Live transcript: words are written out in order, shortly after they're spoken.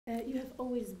You have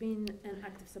always been an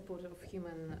active supporter of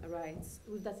human rights.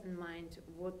 With that in mind,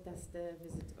 what does the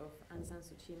visit of Aung San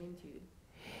Suu Kyi mean to you?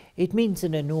 It means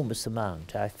an enormous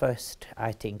amount. I first,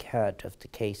 I think, heard of the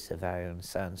case of Aung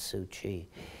San Suu Kyi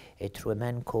through a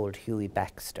man called Huey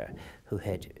Baxter, who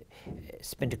had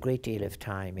spent a great deal of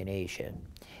time in Asia.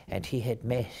 And he had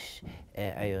met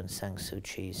Aung San Suu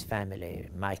Kyi's family,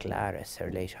 Michael Áras, her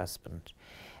late husband.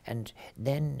 And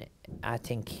then, I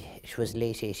think it was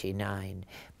late '89,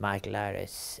 Michael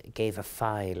Áras gave a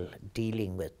file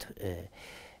dealing with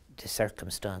the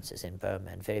circumstances in Burma,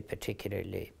 and very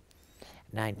particularly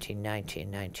 1990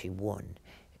 and 91.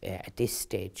 At this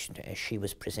stage, she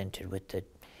was presented with the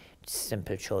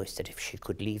simple choice that if she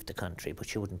could leave the country, but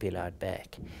she wouldn't be allowed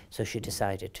back. So she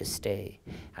decided to stay.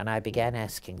 And I began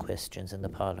asking questions in the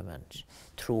Parliament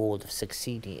through all the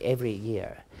succeeding, every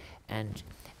year. And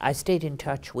I stayed in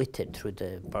touch with it through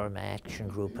the Burma Action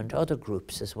Group and other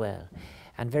groups as well.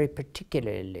 And very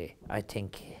particularly, I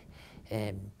think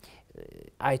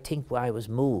I was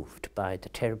moved by the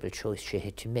terrible choice she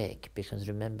had to make, because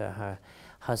remember, her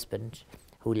husband,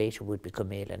 who later would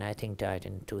become ill and I think died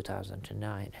in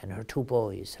 2009, and her two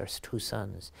boys, her two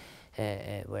sons,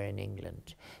 were in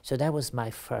England. So that was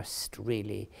my first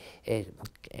really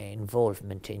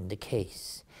involvement in the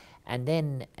case. And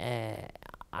then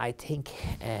I think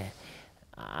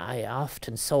I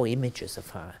often saw images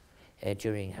of her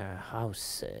during her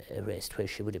house arrest, where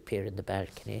she would appear in the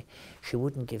balcony. She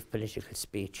wouldn't give political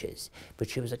speeches, but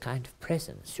she was a kind of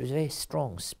presence. She was a very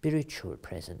strong spiritual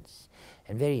presence,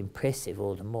 and very impressive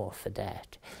all the more for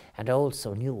that. And I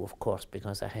also knew, of course,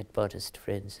 because I had Buddhist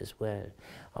friends as well,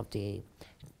 of the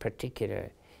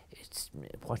particular,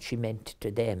 what she meant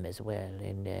to them as well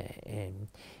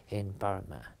in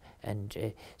Burma.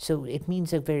 And so it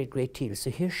means a very great deal. So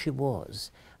here she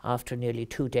was, after nearly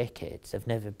 2 decades of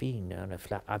never being on a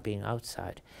flight, or being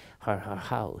outside her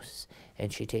house,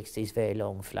 and she takes these very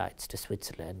long flights to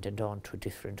Switzerland and on to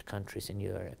different countries in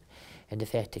Europe. And the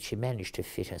fact that she managed to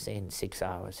fit us in 6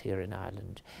 hours here in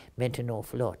Ireland meant an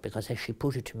awful lot, because as she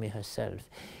put it to me herself,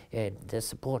 the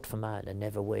support from Ireland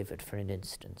never wavered for an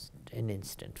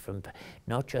instant, from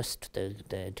not just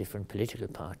the different political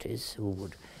parties who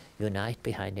would unite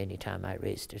behind any time I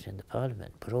raised it in the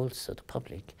Parliament, but also the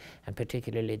public, and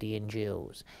particularly the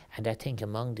NGOs. And I think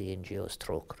among the NGOs,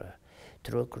 Trócaire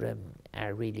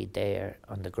are really there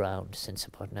on the ground since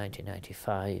about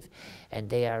 1995,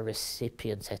 and they are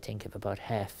recipients, I think, of about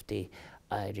half the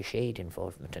Irish aid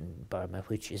involvement in Burma,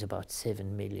 which is about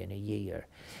 7 million a year.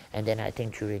 And then I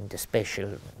think during the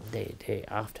special,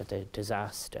 after the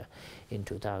disaster in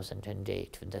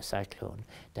 2008, with the cyclone,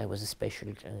 there was a special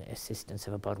assistance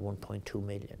of about 1.2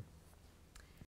 million.